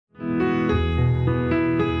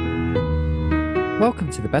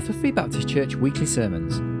Welcome to the Bethel Free Baptist Church Weekly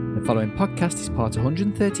Sermons. The following podcast is part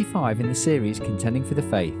 135 in the series Contending for the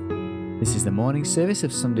Faith. This is the morning service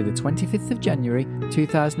of Sunday the 25th of January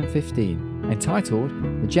 2015, entitled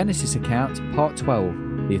The Genesis Account, Part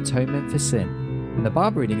 12, The Atonement for Sin. And the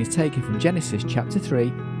Bible reading is taken from Genesis chapter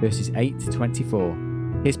 3, verses 8 to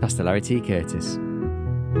 24. Here's Pastor Larry T. Curtis.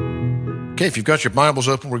 Okay, if you've got your Bibles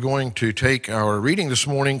open, we're going to take our reading this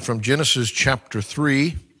morning from Genesis chapter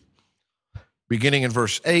 3, beginning in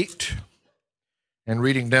verse 8 and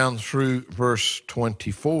reading down through verse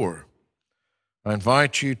 24. I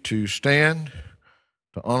invite you to stand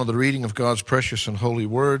to honor the reading of God's precious and holy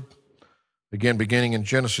word, again beginning in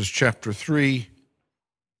Genesis chapter 3,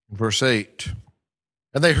 verse 8.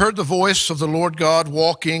 And they heard the voice of the Lord God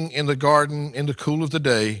walking in the garden in the cool of the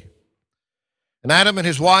day. And Adam and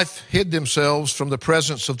his wife hid themselves from the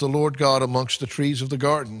presence of the Lord God amongst the trees of the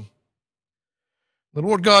garden. The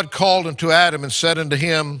Lord God called unto Adam and said unto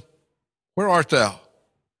him, Where art thou?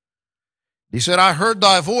 He said, I heard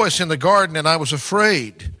thy voice in the garden, and I was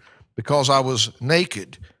afraid, because I was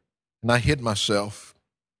naked, and I hid myself.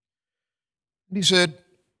 And he said,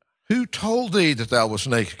 Who told thee that thou wast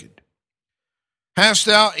naked? Hast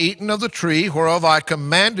thou eaten of the tree whereof I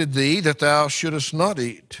commanded thee that thou shouldest not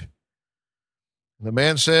eat? And the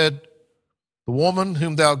man said, The woman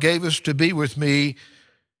whom thou gavest to be with me,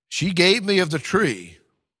 she gave me of the tree,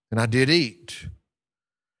 and I did eat.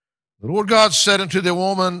 The Lord God said unto the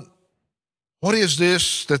woman, What is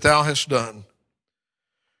this that thou hast done?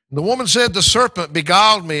 And the woman said, The serpent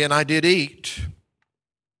beguiled me, and I did eat.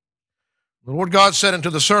 The Lord God said unto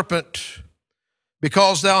the serpent,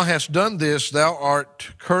 Because thou hast done this, thou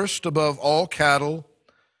art cursed above all cattle,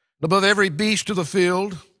 and above every beast of the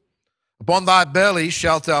field. Upon thy belly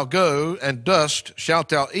shalt thou go, and dust shalt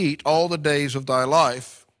thou eat all the days of thy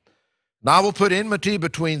life. And I will put enmity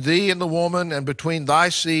between thee and the woman, and between thy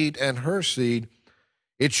seed and her seed.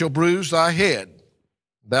 It shall bruise thy head,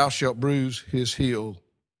 thou shalt bruise his heel.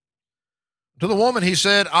 To the woman he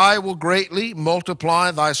said, I will greatly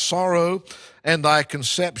multiply thy sorrow and thy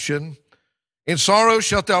conception. In sorrow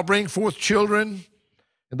shalt thou bring forth children,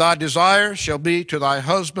 and thy desire shall be to thy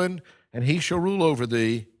husband, and he shall rule over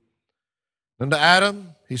thee. And to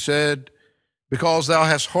Adam he said, Because thou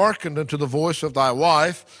hast hearkened unto the voice of thy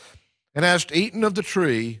wife, and hast eaten of the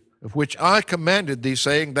tree of which I commanded thee,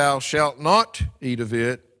 saying, Thou shalt not eat of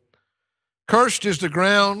it, cursed is the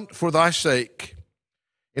ground for thy sake.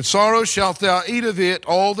 In sorrow shalt thou eat of it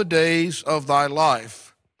all the days of thy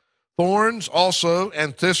life. Thorns also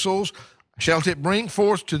and thistles shalt it bring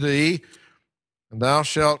forth to thee, and thou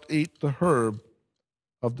shalt eat the herb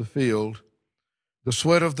of the field. The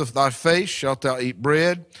sweat of thy face shalt thou eat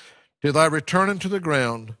bread, till thy return into the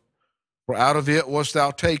ground, for out of it wast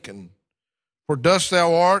thou taken. For dust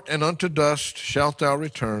thou art, and unto dust shalt thou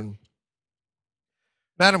return.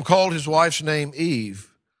 And Adam called his wife's name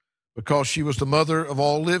Eve, because she was the mother of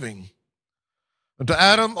all living. And to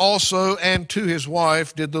Adam also and to his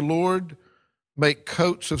wife did the Lord make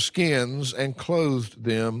coats of skins, and clothed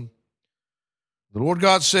them. The Lord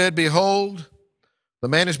God said, Behold, the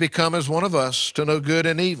man is become as one of us, to know good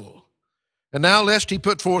and evil. And now lest he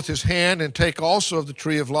put forth his hand, and take also of the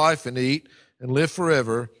tree of life, and eat, and live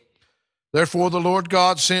forever. Therefore the Lord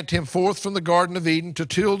God sent him forth from the Garden of Eden to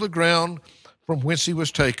till the ground from whence he was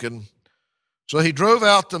taken. So he drove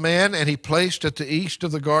out the man, and he placed at the east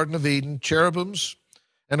of the Garden of Eden cherubims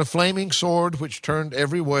and a flaming sword which turned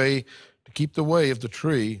every way to keep the way of the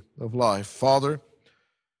tree of life. Father,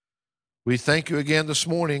 we thank you again this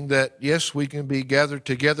morning that, yes, we can be gathered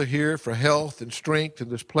together here for health and strength in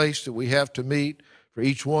this place that we have to meet for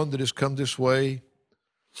each one that has come this way.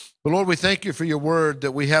 But Lord, we thank you for your word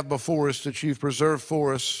that we have before us, that you've preserved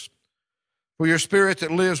for us, for your spirit that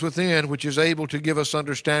lives within, which is able to give us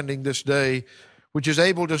understanding this day, which is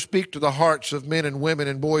able to speak to the hearts of men and women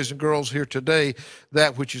and boys and girls here today,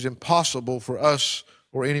 that which is impossible for us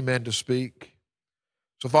or any man to speak.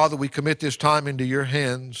 So, Father, we commit this time into your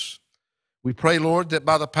hands. We pray, Lord, that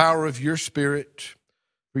by the power of your Spirit,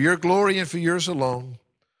 for your glory and for yours alone,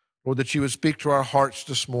 Lord, that you would speak to our hearts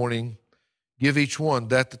this morning. Give each one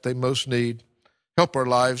that they most need. Help our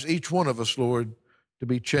lives, each one of us, Lord, to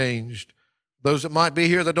be changed. Those that might be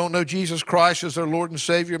here that don't know Jesus Christ as their Lord and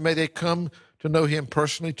Savior, may they come to know him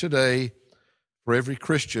personally today. For every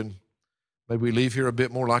Christian, may we leave here a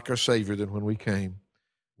bit more like our Savior than when we came.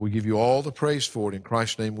 We give you all the praise for it. In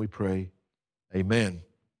Christ's name we pray. Amen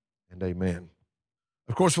and amen.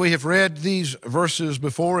 Of course, we have read these verses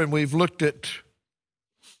before, and we've looked at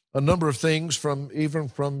a number of things even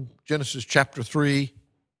from Genesis chapter 3.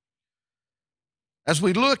 As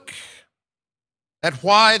we look at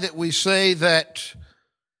why that we say that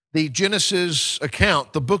the Genesis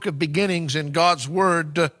account, the book of beginnings in God's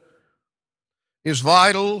Word, is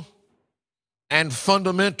vital and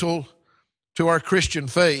fundamental to our Christian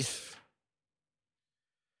faith.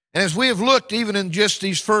 And as we have looked even in just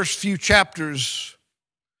these first few chapters,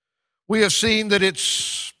 we have seen that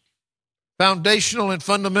it's foundational and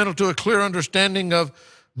fundamental to a clear understanding of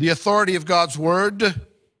the authority of God's Word,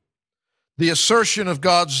 the assertion of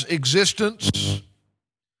God's existence,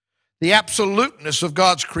 the absoluteness of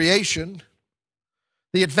God's creation,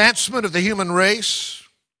 the advancement of the human race,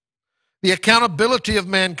 the accountability of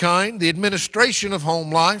mankind, the administration of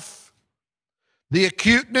home life, the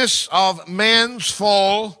acuteness of man's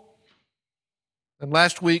fall, and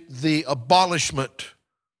last week, the abolishment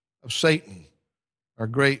of Satan, our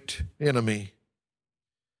great enemy.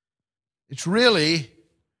 It's really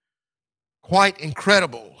quite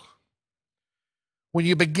incredible when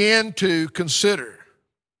you begin to consider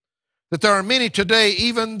that there are many today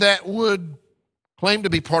even that would claim to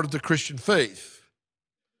be part of the Christian faith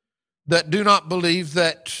that do not believe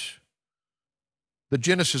that the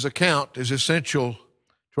Genesis account is essential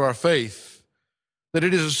to our faith, that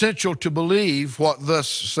it is essential to believe what thus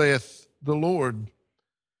saith the Lord.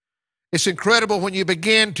 It's incredible when you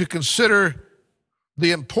begin to consider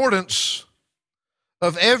the importance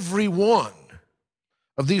of every one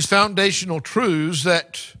of these foundational truths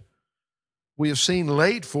that we have seen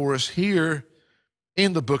laid for us here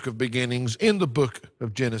in the book of beginnings, in the book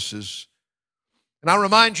of Genesis. And I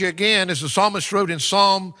remind you again, as the psalmist wrote in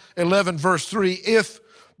Psalm 11, verse 3, if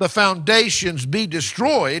the foundations be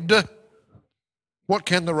destroyed, what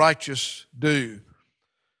can the righteous do?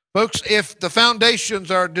 Folks, if the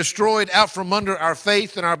foundations are destroyed out from under our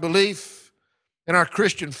faith and our belief and our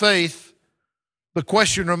Christian faith, the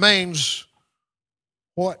question remains,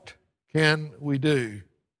 what can we do?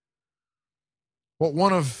 What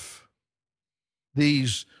one of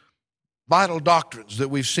these vital doctrines that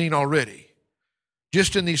we've seen already,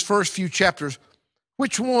 just in these first few chapters,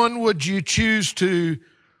 which one would you choose to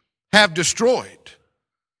have destroyed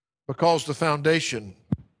because the foundation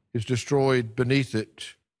is destroyed beneath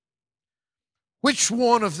it? Which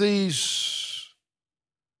one of these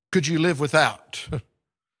could you live without?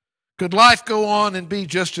 Could life go on and be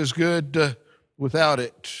just as good without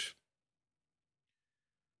it?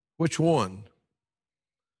 Which one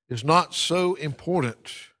is not so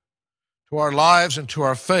important to our lives and to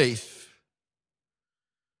our faith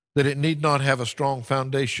that it need not have a strong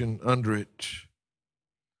foundation under it?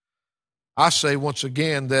 I say once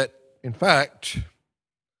again that, in fact,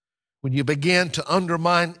 when you begin to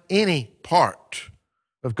undermine any part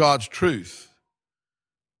of God's truth,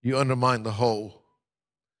 you undermine the whole.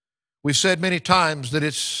 We've said many times that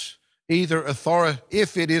it's either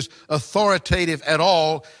if it is authoritative at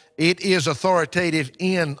all, it is authoritative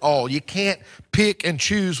in all. You can't pick and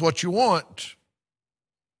choose what you want.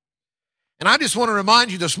 And I just want to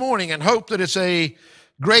remind you this morning and hope that it's a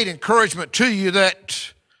great encouragement to you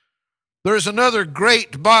that there's another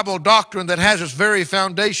great Bible doctrine that has its very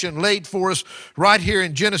foundation laid for us right here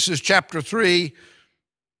in Genesis chapter 3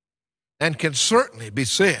 and can certainly be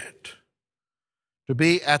said to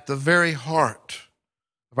be at the very heart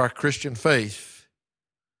of our Christian faith.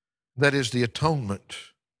 That is the atonement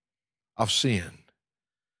of sin.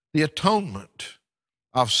 The atonement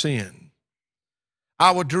of sin.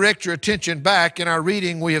 I would direct your attention back in our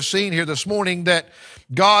reading. We have seen here this morning that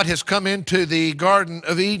God has come into the Garden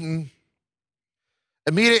of Eden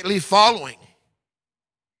immediately following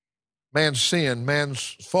man's sin,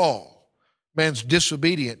 man's fall, man's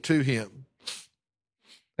disobedience to him.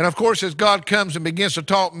 And of course, as God comes and begins to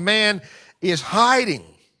talk, man is hiding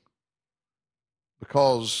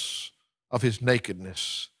because of his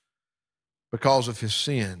nakedness, because of his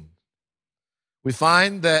sin. We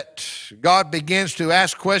find that God begins to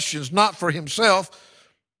ask questions not for himself,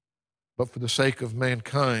 but for the sake of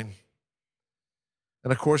mankind.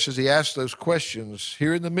 And of course, as he asks those questions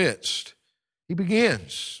here in the midst, he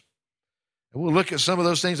begins. And we'll look at some of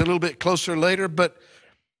those things a little bit closer later, but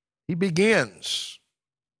he begins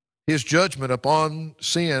his judgment upon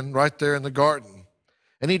sin right there in the garden.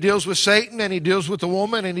 And he deals with Satan, and he deals with the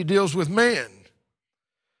woman, and he deals with man.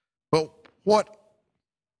 But what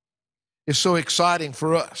is so exciting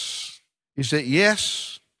for us is that,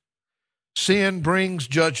 yes, sin brings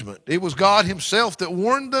judgment. It was God himself that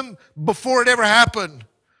warned them before it ever happened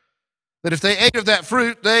that if they ate of that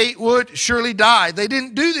fruit, they would surely die. They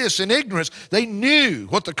didn't do this in ignorance. They knew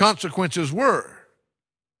what the consequences were.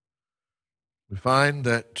 We find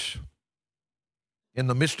that in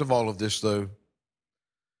the midst of all of this, though,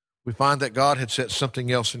 we find that God had set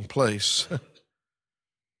something else in place.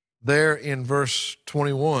 there in verse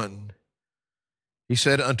 21, he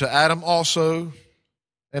said, "Unto Adam also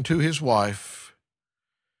and to his wife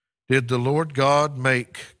did the Lord God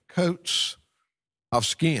make coats of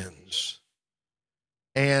skins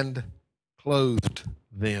and clothed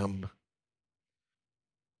them."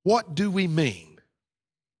 What do we mean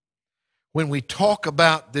when we talk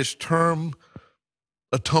about this term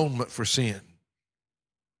atonement for sin?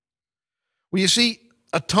 Well, you see,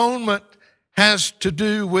 atonement has to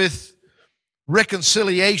do with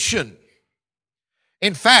reconciliation.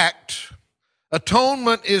 In fact,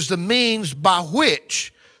 atonement is the means by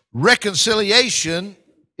which reconciliation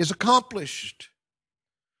is accomplished.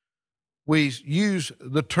 We use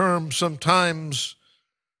the term sometimes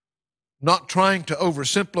not trying to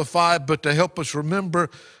oversimplify, but to help us remember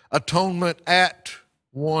atonement at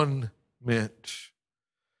one meant.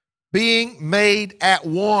 Being made at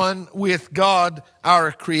one with God,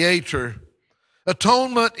 our Creator.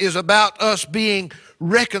 Atonement is about us being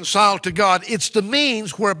reconciled to God. It's the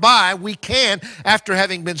means whereby we can, after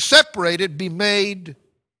having been separated, be made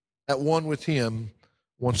at one with Him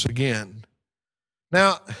once again.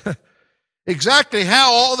 Now, exactly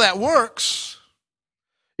how all that works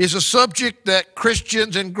is a subject that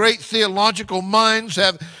Christians and great theological minds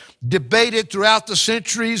have debated throughout the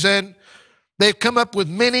centuries, and they've come up with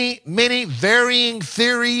many, many varying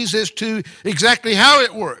theories as to exactly how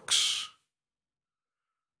it works.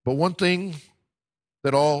 But one thing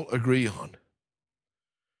that all agree on,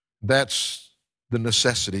 that's the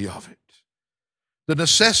necessity of it. The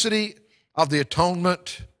necessity of the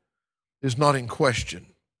atonement is not in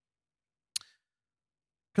question.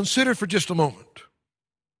 Consider for just a moment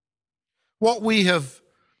what we have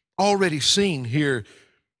already seen here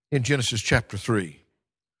in Genesis chapter 3.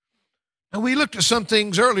 Now, we looked at some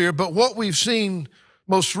things earlier, but what we've seen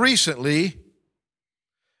most recently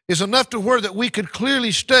is enough to where that we could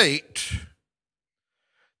clearly state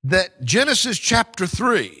that Genesis chapter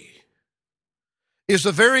 3 is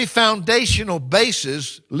the very foundational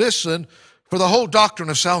basis, listen, for the whole doctrine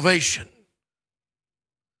of salvation.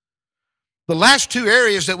 The last two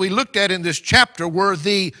areas that we looked at in this chapter were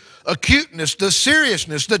the acuteness, the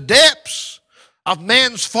seriousness, the depths of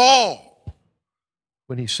man's fall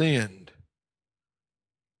when he sinned.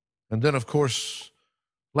 And then, of course,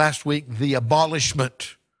 last week, the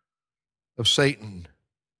abolishment of Satan.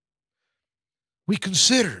 We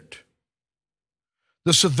considered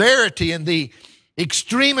the severity and the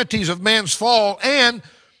extremities of man's fall and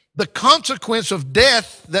the consequence of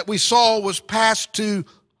death that we saw was passed to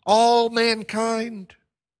all mankind.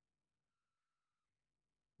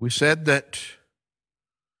 We said that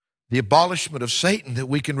the abolishment of Satan that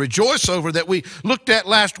we can rejoice over, that we looked at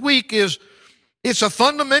last week, it's a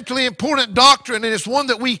fundamentally important doctrine, and it's one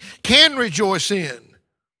that we can rejoice in.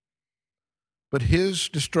 But his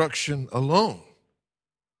destruction alone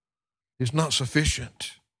is not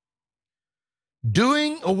sufficient.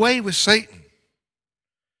 Doing away with Satan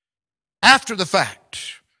after the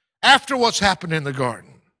fact, after what's happened in the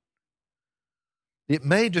garden, it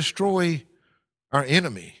may destroy our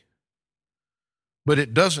enemy, but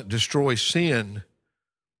it doesn't destroy sin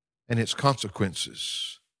and its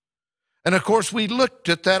consequences. And of course, we looked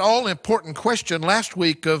at that all-important question last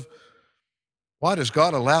week of why does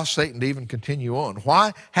God allow Satan to even continue on?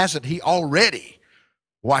 Why hasn't he already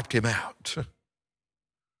wiped him out?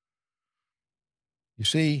 You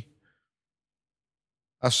see,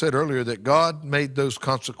 I said earlier that God made those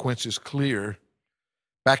consequences clear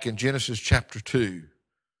back in Genesis chapter 2,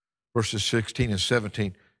 verses 16 and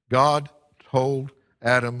 17. God told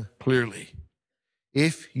Adam clearly,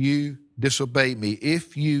 if you disobey me,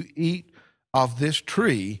 if you eat of this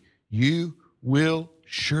tree, you will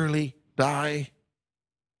surely die.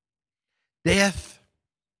 Death.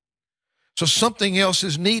 So something else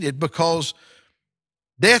is needed because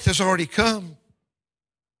death has already come.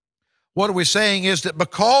 What are we saying is that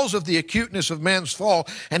because of the acuteness of man's fall,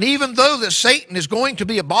 and even though that Satan is going to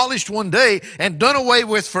be abolished one day and done away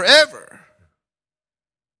with forever,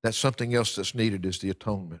 that's something else that's needed is the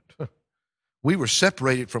atonement. We were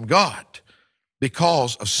separated from God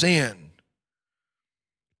because of sin.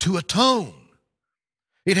 To atone,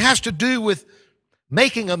 it has to do with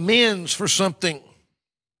making amends for something.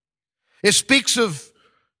 It speaks of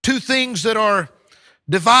two things that are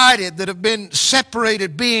divided, that have been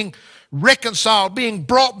separated, being reconciled, being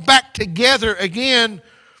brought back together again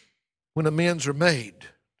when amends are made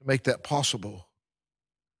to make that possible.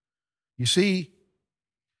 You see,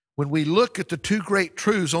 when we look at the two great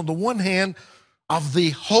truths, on the one hand, of the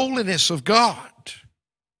holiness of God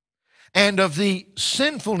and of the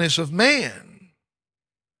sinfulness of man,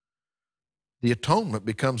 the atonement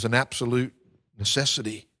becomes an absolute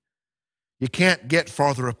necessity. You can't get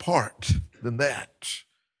farther apart than that.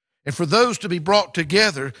 And for those to be brought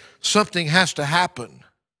together, something has to happen.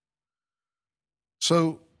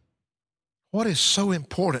 So, what is so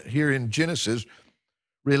important here in Genesis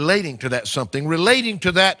relating to that something, relating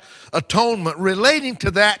to that atonement, relating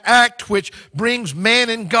to that act which brings man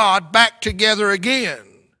and God back together again?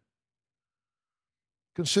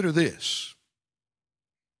 Consider this.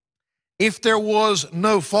 If there was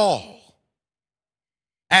no fall,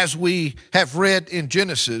 as we have read in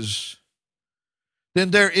Genesis,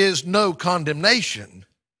 then there is no condemnation.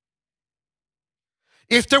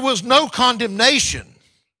 If there was no condemnation,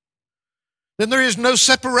 then there is no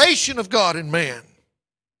separation of God and man.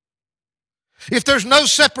 If there's no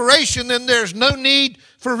separation, then there's no need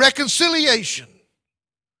for reconciliation.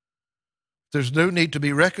 There's no need to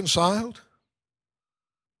be reconciled.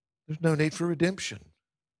 There's no need for redemption.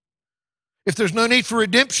 If there's no need for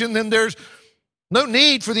redemption, then there's no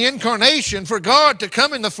need for the incarnation, for God to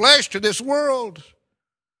come in the flesh to this world.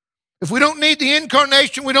 If we don't need the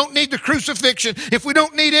incarnation, we don't need the crucifixion. If we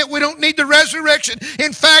don't need it, we don't need the resurrection.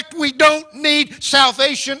 In fact, we don't need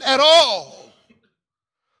salvation at all.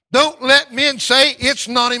 Don't let men say it's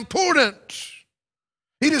not important.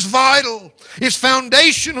 It is vital. It's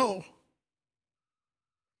foundational.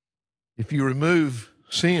 If you remove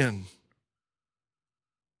sin,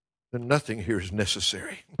 then nothing here is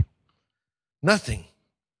necessary. Nothing.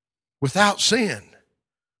 Without sin,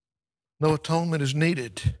 no atonement is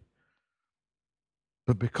needed.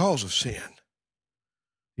 But because of sin,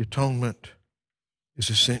 the atonement is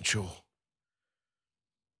essential.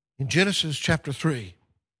 In Genesis chapter 3,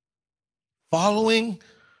 following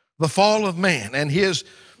the fall of man and his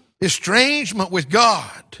estrangement with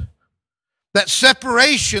God, that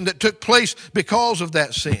separation that took place because of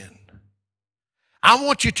that sin, I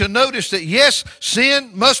want you to notice that, yes,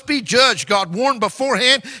 sin must be judged. God warned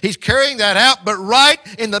beforehand. He's carrying that out. But right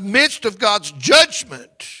in the midst of God's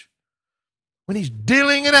judgment, when He's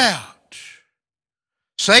dealing it out,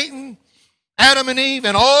 Satan, Adam and Eve,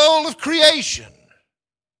 and all of creation,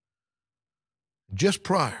 just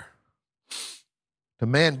prior to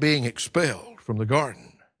man being expelled from the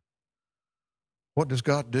garden, what does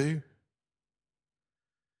God do?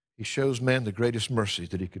 He shows man the greatest mercy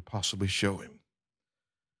that He could possibly show him.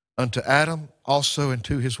 Unto Adam also and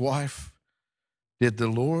to his wife did the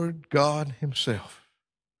Lord God Himself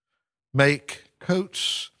make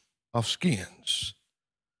coats of skins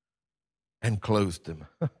and clothed them.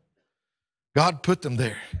 God put them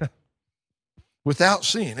there without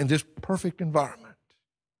sin in this perfect environment.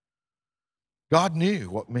 God knew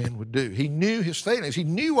what man would do. He knew his failings. He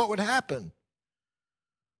knew what would happen.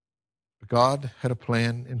 But God had a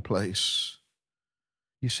plan in place.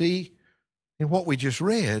 You see, in what we just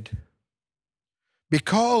read,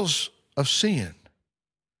 because of sin,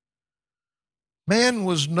 man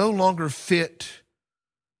was no longer fit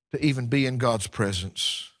to even be in God's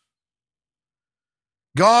presence.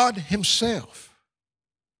 God Himself,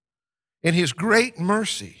 in His great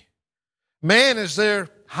mercy, man is there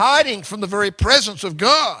hiding from the very presence of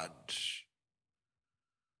God.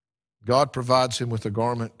 God provides him with a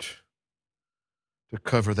garment to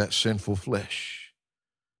cover that sinful flesh,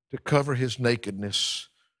 to cover his nakedness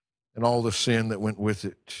and all the sin that went with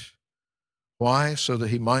it. Why? So that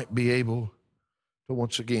he might be able to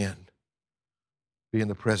once again be in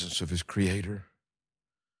the presence of his Creator.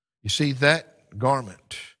 You see, that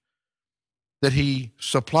garment that he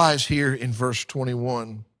supplies here in verse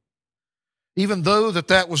 21, even though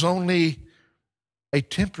that was only a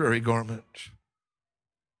temporary garment,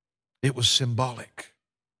 it was symbolic.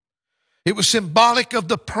 It was symbolic of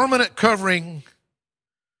the permanent covering,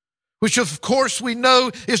 which of course we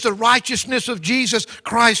know is the righteousness of Jesus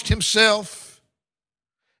Christ Himself.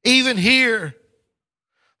 Even here,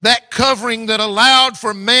 that covering that allowed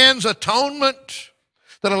for man's atonement,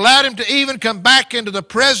 that allowed him to even come back into the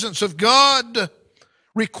presence of God,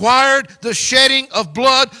 required the shedding of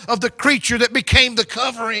blood of the creature that became the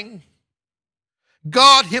covering.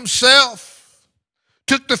 God Himself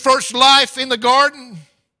took the first life in the garden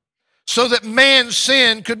so that man's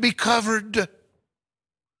sin could be covered.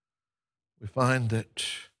 We find that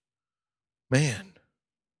man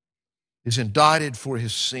is indicted for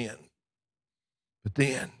his sin, but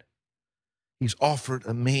then he's offered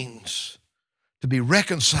a means to be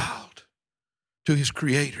reconciled to his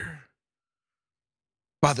Creator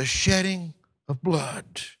by the shedding of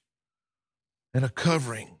blood and a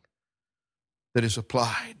covering that is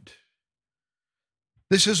applied.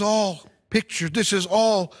 This is all pictured, this is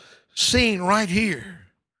all seen right here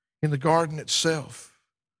in the garden itself.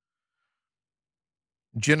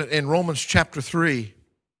 In Romans chapter 3,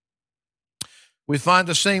 we find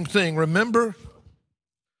the same thing. Remember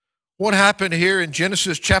what happened here in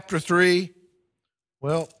Genesis chapter 3?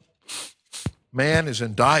 Well, man is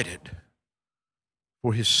indicted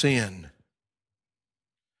for his sin.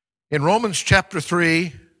 In Romans chapter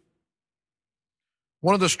 3,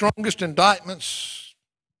 one of the strongest indictments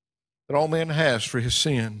that all man has for his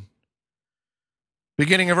sin.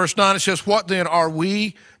 Beginning in verse 9, it says, "What then? Are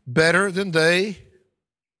we better than they?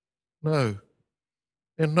 No,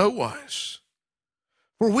 in no wise.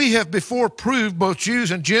 For we have before proved, both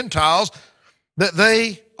Jews and Gentiles, that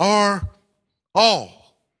they are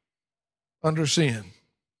all under sin.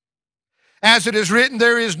 As it is written,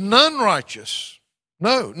 there is none righteous.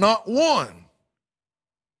 No, not one.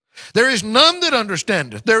 There is none that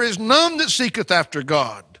understandeth. There is none that seeketh after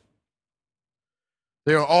God.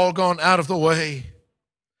 They are all gone out of the way.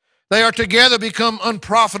 They are together become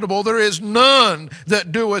unprofitable. There is none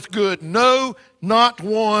that doeth good. No, not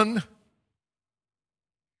one.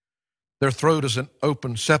 Their throat is an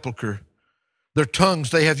open sepulchre. Their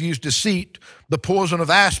tongues they have used deceit. The poison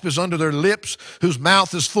of asp is under their lips, whose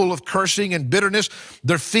mouth is full of cursing and bitterness.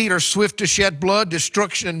 Their feet are swift to shed blood.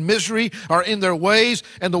 Destruction and misery are in their ways,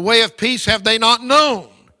 and the way of peace have they not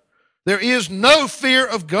known. There is no fear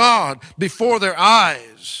of God before their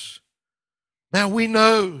eyes. Now we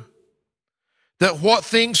know that what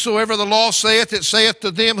things soever the law saith, it saith to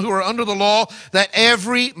them who are under the law, that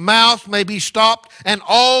every mouth may be stopped, and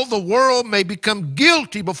all the world may become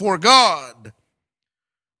guilty before God.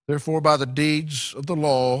 Therefore, by the deeds of the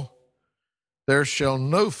law, there shall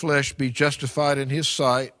no flesh be justified in his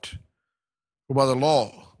sight, for by the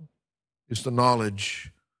law is the knowledge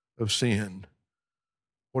of sin."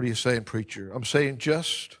 What are you saying, preacher? I'm saying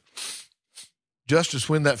just as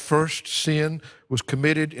when that first sin was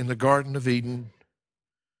committed in the Garden of Eden,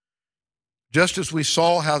 just as we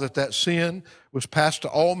saw how that sin was passed to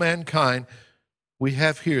all mankind, we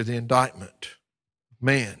have here the indictment of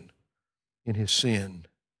man in his sin.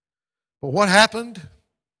 But what happened?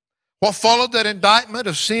 What followed that indictment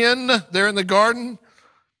of sin there in the garden?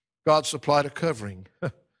 God supplied a covering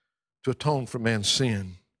to atone for man's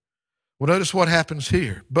sin. Well, notice what happens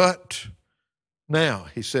here. But now,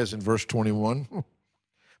 he says in verse 21,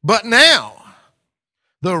 "But now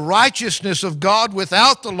the righteousness of God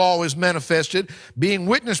without the law is manifested, being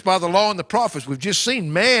witnessed by the law and the prophets." We've just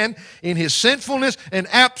seen man in his sinfulness and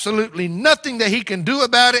absolutely nothing that he can do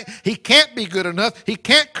about it. He can't be good enough. He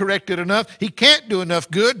can't correct it enough. He can't do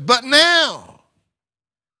enough good. But now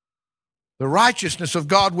the righteousness of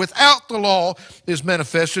God without the law is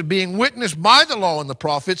manifested, being witnessed by the law and the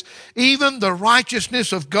prophets, even the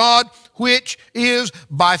righteousness of God, which is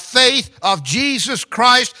by faith of Jesus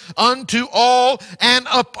Christ unto all and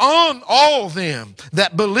upon all them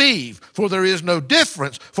that believe. For there is no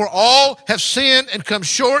difference, for all have sinned and come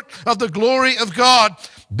short of the glory of God,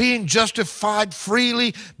 being justified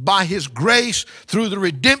freely by his grace through the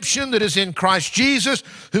redemption that is in Christ Jesus,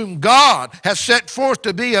 whom God has set forth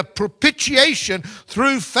to be a propitiation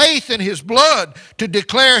through faith in his blood, to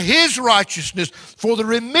declare his righteousness for the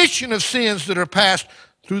remission of sins that are past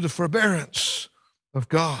through the forbearance of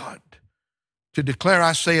God. To declare,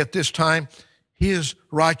 I say at this time, his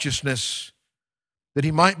righteousness, that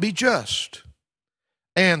he might be just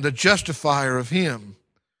and the justifier of him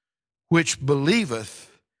which believeth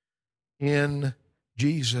in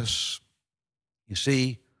Jesus. You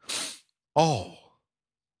see, all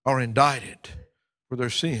are indicted for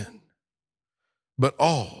their sin, but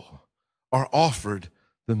all are offered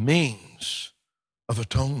the means of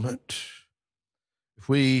atonement. If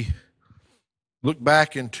we look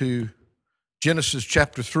back into Genesis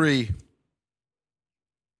chapter 3,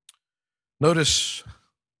 notice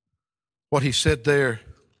what he said there.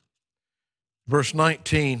 Verse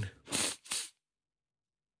 19.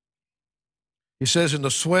 He says, "In the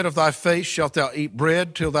sweat of thy face shalt thou eat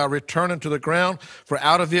bread till thou return unto the ground, for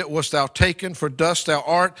out of it wast thou taken, for dust thou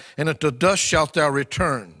art, and unto dust shalt thou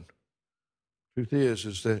return." Truth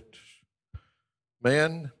is that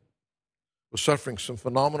man was suffering some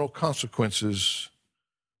phenomenal consequences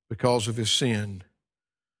because of his sin.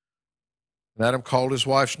 And Adam called his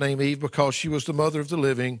wife's name Eve because she was the mother of the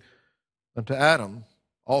living. Unto Adam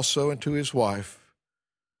also and to his wife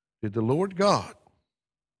did the Lord God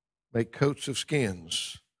make coats of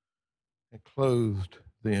skins and clothed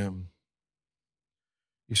them.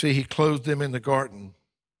 You see, he clothed them in the garden.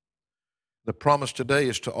 The promise today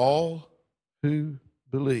is to all who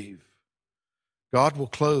believe. God will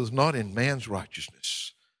clothe not in man's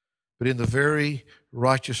righteousness, but in the very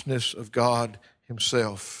righteousness of God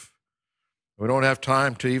himself. We don't have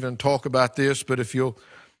time to even talk about this, but if you'll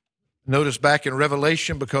Notice back in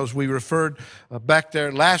Revelation, because we referred back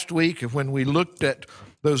there last week when we looked at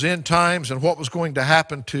those end times and what was going to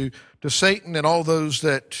happen to Satan and all those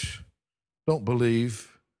that don't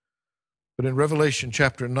believe. But in Revelation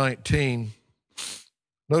chapter 19,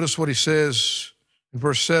 notice what he says in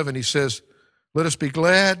verse 7. He says, "Let us be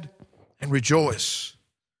glad and rejoice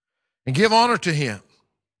and give honor to him.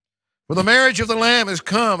 For the marriage of the Lamb is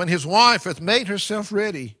come, and his wife hath made herself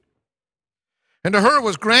ready. And to her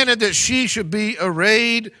was granted that she should be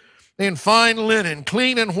arrayed in fine linen,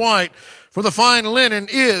 clean and white. For the fine linen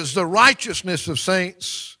is the righteousness of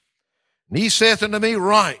saints. And he saith unto me,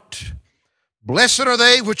 Write, Blessed are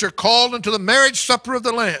they which are called unto the marriage supper of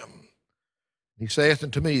the Lamb. He saith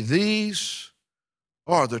unto me, These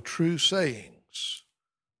are the true sayings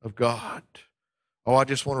of God." Oh, I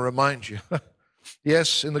just want to remind you,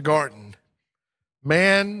 yes, in the garden,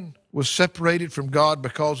 man was separated from God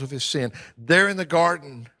because of his sin. There in the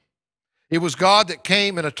garden, it was God that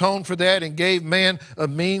came and atoned for that and gave man a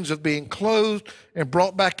means of being clothed and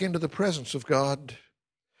brought back into the presence of God.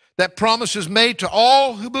 That promise is made to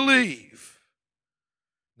all who believe.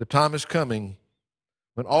 The time is coming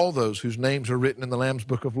when all those whose names are written in the Lamb's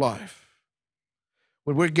book of life,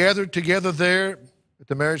 when we're gathered together there at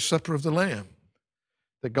the marriage supper of the Lamb,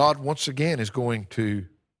 that God once again is going to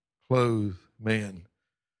clothe man,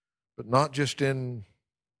 but not just in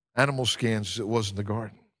animal skins as it was in the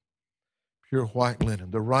garden. Pure white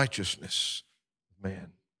linen, the righteousness of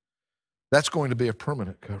man. That's going to be a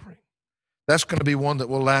permanent covering. That's going to be one that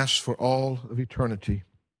will last for all of eternity.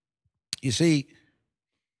 You see,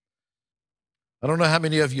 I don't know how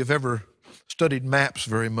many of you have ever studied maps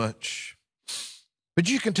very much, but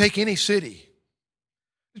you can take any city.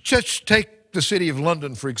 Just take the city of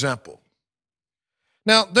London, for example.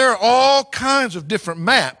 Now, there are all kinds of different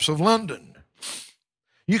maps of London.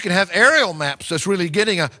 You can have aerial maps that's really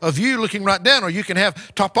getting a view looking right down, or you can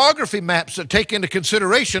have topography maps that take into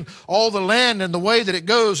consideration all the land and the way that it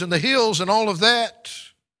goes and the hills and all of that.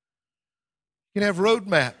 You can have road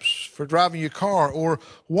maps for driving your car, or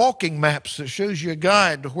walking maps that shows you a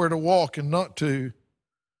guide to where to walk and not to.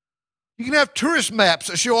 You can have tourist maps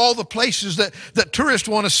that show all the places that tourists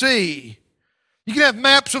want to see. You can have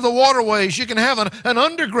maps of the waterways. You can have an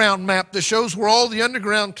underground map that shows where all the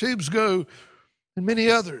underground tubes go, and many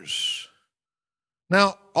others.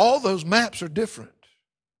 Now, all those maps are different,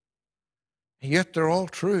 and yet they're all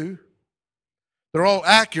true. They're all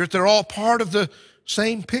accurate. They're all part of the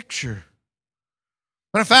same picture.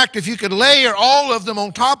 Matter of fact, if you could layer all of them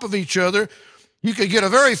on top of each other, you could get a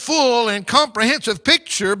very full and comprehensive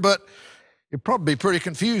picture, but it'd probably be pretty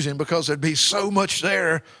confusing because there'd be so much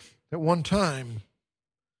there at one time.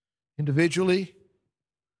 Individually,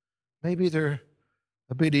 maybe they're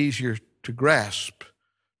a bit easier to grasp,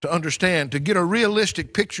 to understand, to get a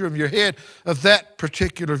realistic picture of your head of that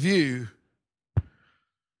particular view.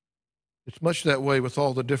 It's much that way with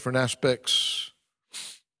all the different aspects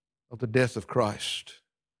of the death of Christ,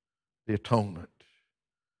 the atonement.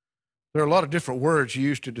 There are a lot of different words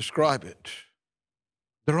used to describe it.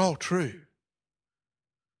 They're all true,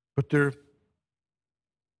 but they're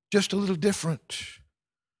just a little different.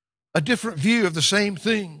 A different view of the same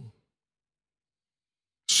thing.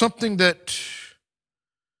 Something that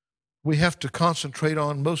we have to concentrate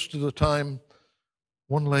on most of the time,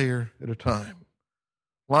 one layer at a time,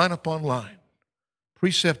 line upon line,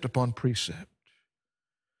 precept upon precept.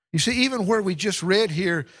 You see, even where we just read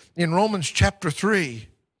here in Romans chapter 3,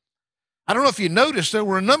 I don't know if you noticed, there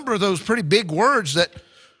were a number of those pretty big words that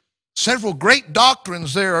several great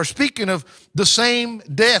doctrines there are speaking of the same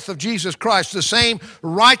death of Jesus Christ, the same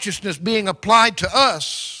righteousness being applied to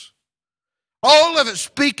us. All of it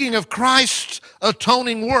speaking of Christ's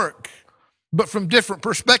atoning work, but from different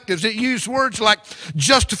perspectives. It used words like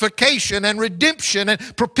justification and redemption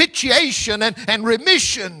and propitiation and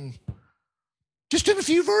remission, just in a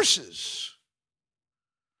few verses.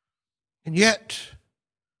 And yet,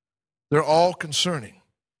 they're all concerning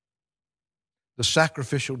the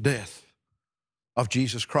sacrificial death of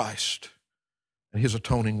Jesus Christ and his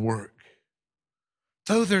atoning work.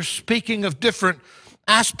 Though they're speaking of different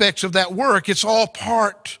aspects of that work, it's all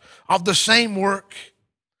part of the same work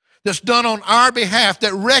that's done on our behalf,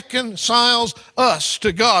 that reconciles us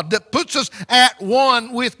to God, that puts us at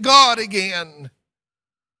one with God again.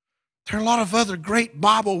 There are a lot of other great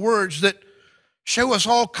Bible words that show us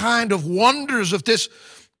all kind of wonders of this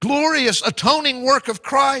glorious atoning work of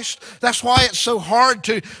Christ. That's why it's so hard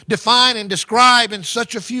to define and describe in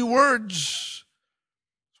such a few words.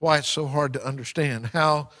 That's why it's so hard to understand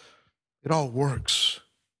how it all works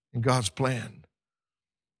in God's plan.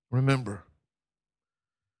 Remember,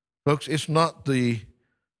 folks, it's not the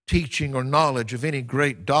teaching or knowledge of any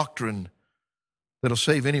great doctrine that'll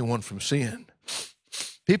save anyone from sin.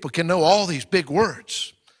 People can know all these big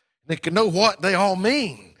words. They can know what they all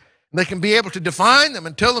mean. And they can be able to define them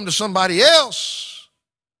and tell them to somebody else.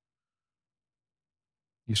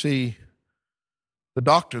 You see, the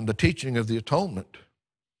doctrine, the teaching of the atonement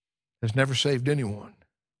has never saved anyone.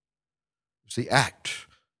 It's the act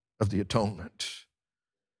of the atonement.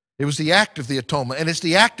 It was the act of the atonement, and it's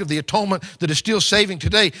the act of the atonement that is still saving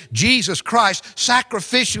today. Jesus Christ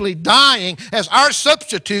sacrificially dying as our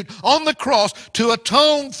substitute on the cross to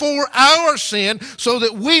atone for our sin so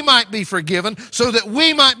that we might be forgiven, so that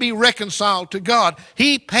we might be reconciled to God.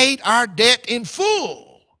 He paid our debt in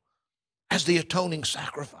full as the atoning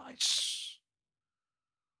sacrifice.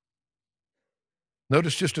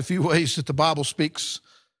 Notice just a few ways that the Bible speaks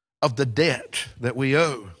of the debt that we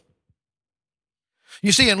owe.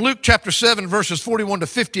 You see, in Luke chapter 7, verses 41 to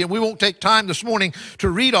 50, and we won't take time this morning to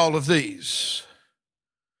read all of these,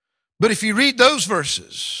 but if you read those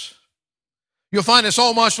verses, you'll find it's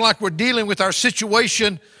almost like we're dealing with our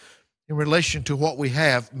situation in relation to what we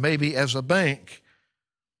have, maybe as a bank.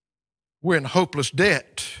 We're in hopeless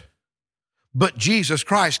debt, but Jesus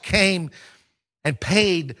Christ came and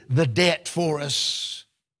paid the debt for us.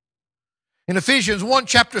 In Ephesians 1,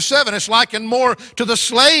 chapter 7, it's likened more to the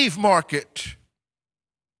slave market.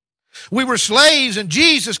 We were slaves, and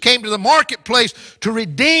Jesus came to the marketplace to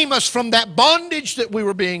redeem us from that bondage that we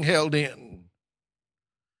were being held in.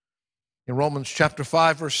 In Romans chapter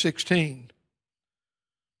 5, verse 16,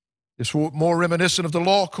 it's more reminiscent of the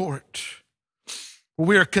law court.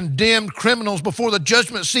 We are condemned criminals before the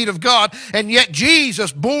judgment seat of God, and yet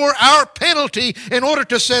Jesus bore our penalty in order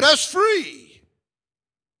to set us free.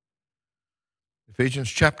 Ephesians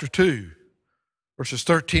chapter 2, verses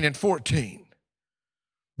 13 and 14.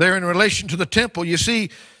 There in relation to the temple, you see,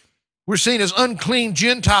 we're seen as unclean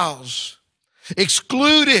Gentiles,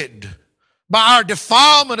 excluded by our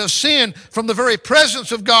defilement of sin from the very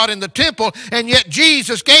presence of God in the temple, and yet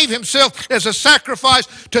Jesus gave himself as a sacrifice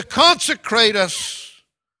to consecrate us,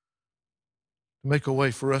 to make a way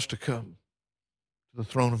for us to come to the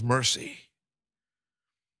throne of mercy.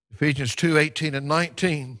 Ephesians 2, 18 and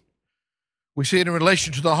 19, we see it in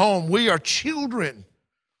relation to the home. We are children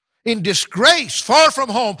in disgrace, far from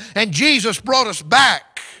home, and Jesus brought us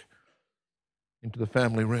back into the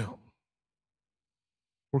family realm.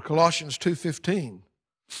 Or Colossians 2:15,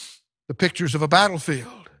 the pictures of a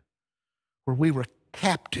battlefield where we were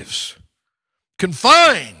captives,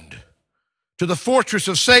 confined to the fortress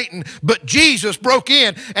of Satan, but Jesus broke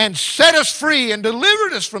in and set us free and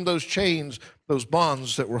delivered us from those chains, those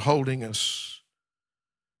bonds that were holding us.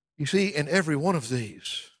 You see, in every one of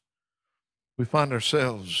these, we find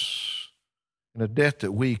ourselves in a debt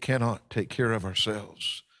that we cannot take care of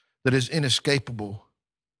ourselves, that is inescapable.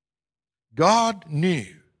 God knew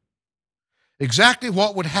exactly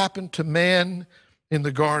what would happen to man in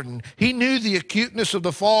the garden. He knew the acuteness of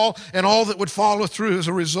the fall and all that would follow through as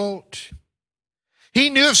a result.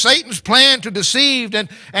 He knew of Satan's plan to deceive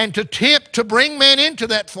and to tempt to bring man into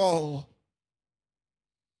that fall.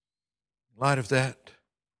 In light of that,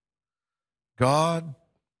 God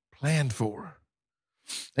planned for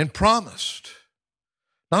and promised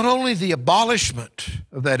not only the abolishment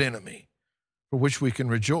of that enemy for which we can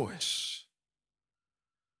rejoice,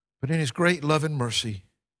 but in his great love and mercy,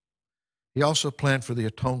 he also planned for the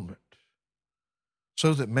atonement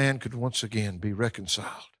so that man could once again be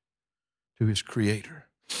reconciled to his Creator.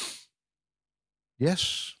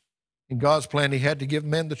 Yes, in God's plan, he had to give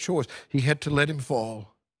man the choice. He had to let him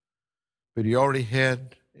fall, but he already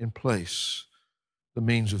had in place the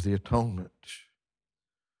means of the atonement.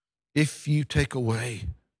 If you take away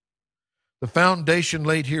the foundation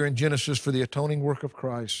laid here in Genesis for the atoning work of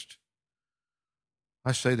Christ,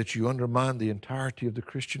 I say that you undermine the entirety of the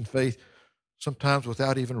Christian faith, sometimes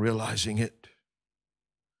without even realizing it.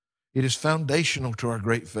 It is foundational to our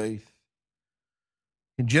great faith.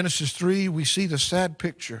 In Genesis 3, we see the sad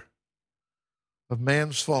picture of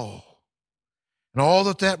man's fall and all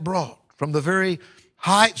that that brought, from the very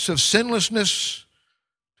heights of sinlessness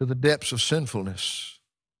to the depths of sinfulness.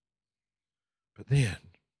 But then,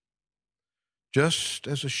 just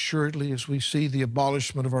as assuredly as we see the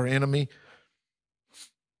abolishment of our enemy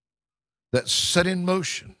that set in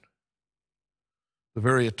motion the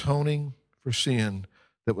very atoning for sin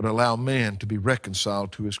that would allow man to be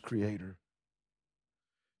reconciled to his Creator.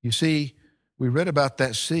 You see, we read about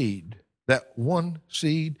that seed, that one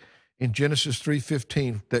seed in Genesis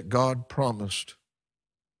 3:15 that God promised.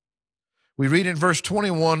 We read in verse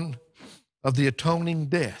 21 of the atoning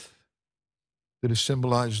death that is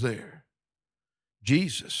symbolized there.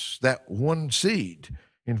 Jesus, that one seed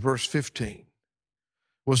in verse 15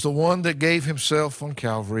 was the one that gave himself on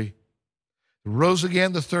Calvary, rose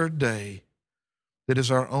again the third day, that is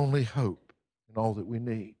our only hope and all that we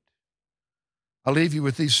need. I'll leave you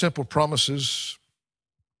with these simple promises.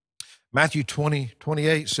 Matthew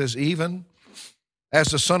 20:28 says, even as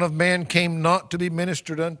the Son of Man came not to be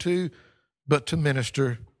ministered unto, but to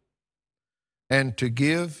minister and to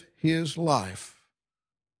give his life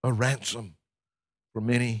a ransom for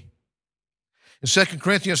many. In 2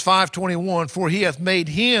 Corinthians 5:21, for he hath made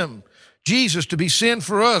him, Jesus, to be sin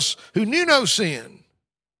for us who knew no sin.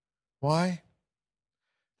 Why?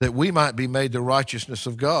 That we might be made the righteousness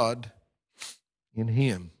of God in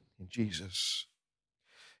him, in Jesus.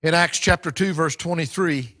 In Acts chapter 2, verse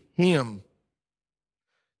 23, him,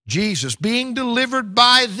 Jesus, being delivered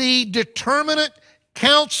by the determinate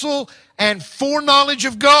counsel and foreknowledge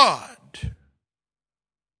of God,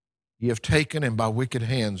 ye have taken and by wicked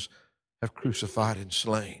hands have crucified and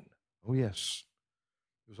slain. Oh yes,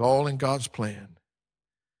 it was all in God's plan.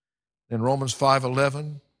 In Romans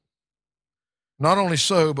 5:11, not only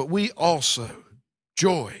so, but we also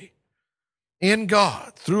joy in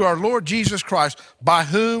God through our Lord Jesus Christ, by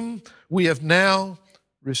whom we have now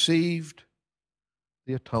received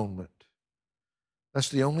the atonement. That's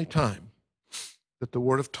the only time that the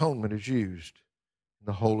word atonement is used in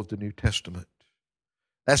the whole of the New Testament.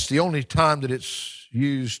 That's the only time that it's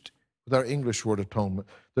used with our English word atonement.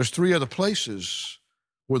 There's 3 other places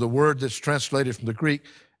where the word that's translated from the Greek,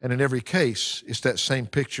 and in every case, it's that same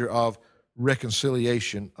picture of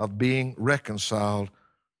reconciliation, of being reconciled,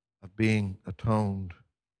 of being atoned.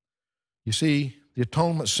 You see, the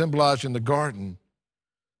atonement symbolized in the garden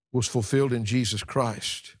was fulfilled in Jesus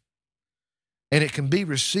Christ. And it can be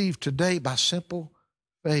received today by simple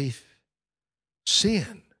faith.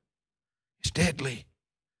 Sin is deadly.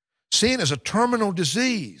 Sin is a terminal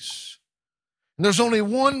disease. And there's only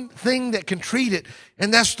one thing that can treat it,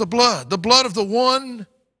 and that's the blood of the one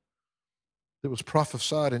that was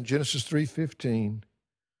prophesied in Genesis 3:15.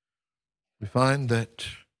 We find that,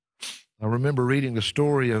 I remember reading the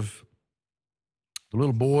story of the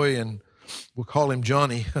little boy, and we'll call him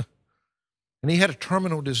Johnny, and he had a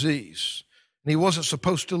terminal disease, and he wasn't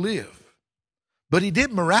supposed to live, but he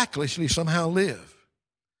did miraculously somehow live.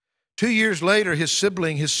 2 years later, his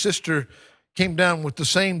sibling, his sister, came down with the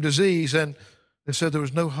same disease, and they said there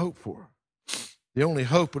was no hope for her. The only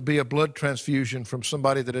hope would be a blood transfusion from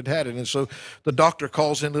somebody that had it. And so the doctor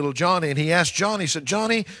calls in little Johnny, and he asked Johnny, he said,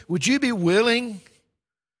 Johnny, would you be willing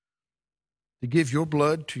to give your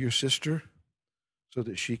blood to your sister so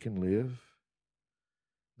that she can live?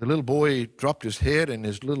 The little boy dropped his head, and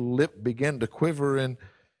his little lip began to quiver, and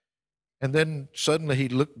then suddenly he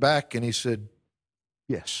looked back and he said,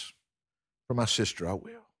 yes, for my sister I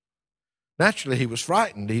will. Naturally, he was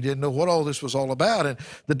frightened. He didn't know what all this was all about. And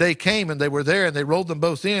the day came, and they were there, and they rolled them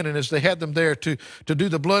both in. And as they had them there to do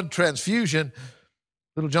the blood transfusion,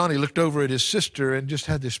 little Johnny looked over at his sister and just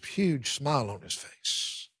had this huge smile on his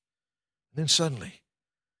face. And then suddenly,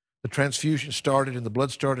 the transfusion started, and the blood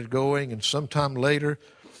started going. And sometime later,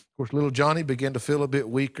 of course, little Johnny began to feel a bit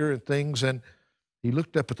weaker and things. And he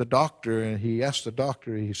looked up at the doctor, and he asked the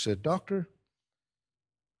doctor, he said, Doctor,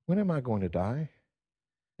 when am I going to die?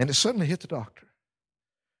 And it suddenly hit the doctor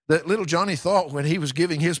that little Johnny thought when he was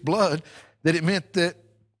giving his blood that it meant that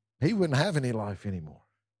he wouldn't have any life anymore.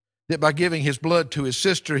 That by giving his blood to his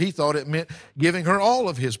sister, he thought it meant giving her all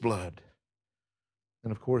of his blood.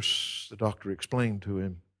 And of course, the doctor explained to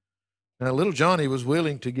him. Now, little Johnny was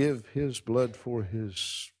willing to give his blood for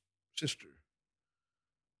his sister.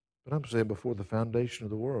 But I'm saying before the foundation of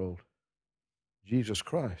the world, Jesus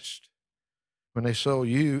Christ, when they saw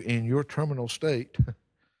you in your terminal state,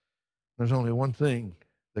 there's only one thing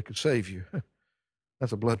that could save you.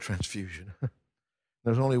 That's a blood transfusion.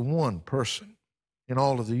 There's only one person in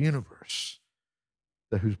all of the universe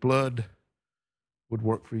whose blood would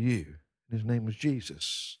work for you. His name was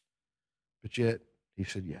Jesus. But yet, he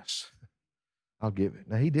said, yes, I'll give it.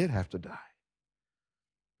 Now, he did have to die.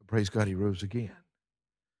 But praise God, he rose again.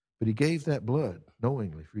 But he gave that blood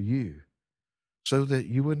knowingly for you so that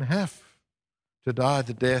you wouldn't have to die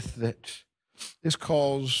the death that is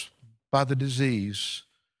caused by the disease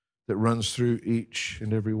that runs through each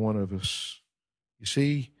and every one of us. You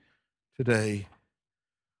see, today,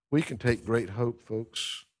 we can take great hope,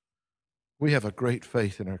 folks. We have a great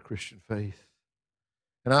faith in our Christian faith.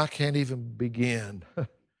 And I can't even begin.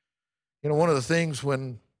 One of the things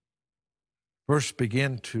when I first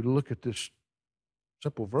began to look at this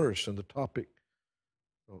simple verse and the topic,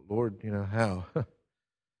 oh Lord, how?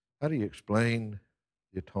 How do you explain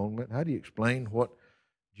the atonement? How do you explain what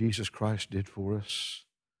Jesus Christ did for us?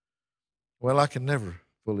 Well, I can never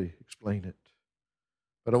fully explain it.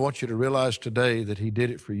 But I want you to realize today that he did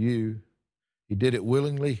it for you. He did it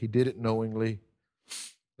willingly. He did it knowingly.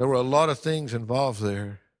 There were a lot of things involved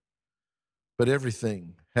there, but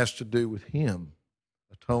everything has to do with him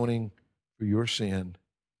atoning for your sin,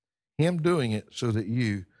 him doing it so that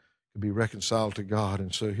you can be reconciled to God.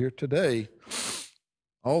 And so here today,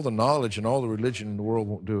 all the knowledge and all the religion in the world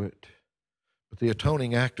won't do it, but the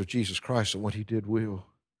atoning act of Jesus Christ and what he did will.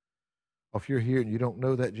 If you're here and you don't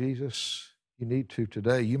know that Jesus, you need to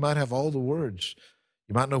today. You might have all the words.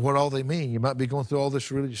 You might know what all they mean. You might be going through all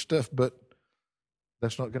this religious stuff, but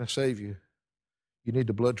that's not going to save you. You need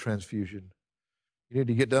the blood transfusion. You need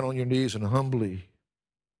to get down on your knees and humbly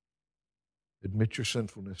admit your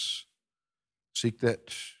sinfulness. Seek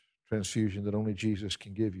that transfusion that only Jesus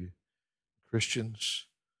can give you. Christians,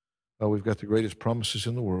 we've got the greatest promises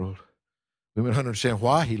in the world. We may not understand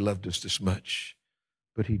why he loved us this much,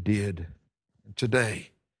 but he did. And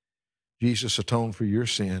today, Jesus atoned for your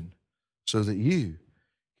sin so that you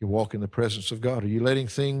can walk in the presence of God. Are you letting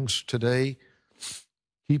things today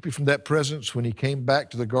keep you from that presence when he came back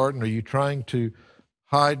to the garden? Are you trying to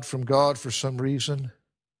hide from God for some reason?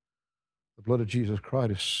 The blood of Jesus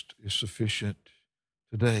Christ is sufficient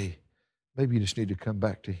today. Maybe you just need to come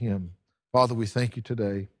back to him. Father, we thank you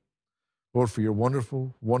today, Lord, for your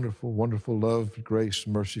wonderful, wonderful, wonderful love, grace,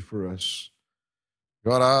 mercy for us.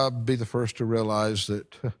 God, I'll be the first to realize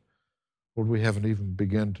that, Lord, we haven't even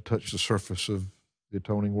begun to touch the surface of the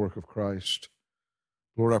atoning work of Christ.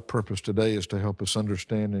 Lord, our purpose today is to help us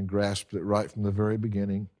understand and grasp that right from the very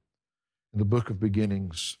beginning. In the book of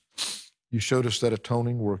beginnings, you showed us that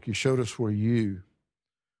atoning work. You showed us where you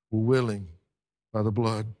were willing by the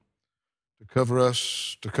blood to cover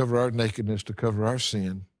us, to cover our nakedness, to cover our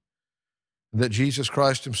sin. And that Jesus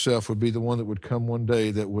Christ himself would be the one that would come one day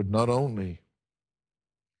that would not only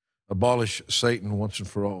abolish Satan once and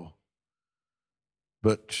for all,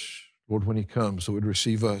 but, Lord, when he comes, that would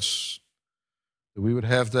receive us, that we would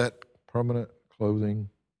have that permanent clothing,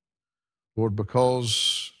 Lord,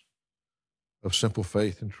 because of simple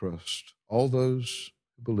faith and trust. All those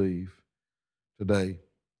who believe today,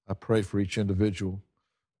 I pray for each individual,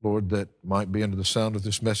 Lord, that might be under the sound of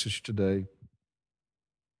this message today,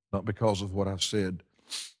 not because of what I've said.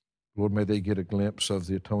 Lord, may they get a glimpse of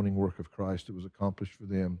the atoning work of Christ that was accomplished for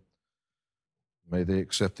them. May they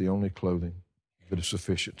accept the only clothing that is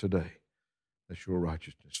sufficient today. That's your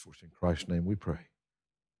righteousness. For in Christ's name we pray.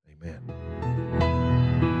 Amen.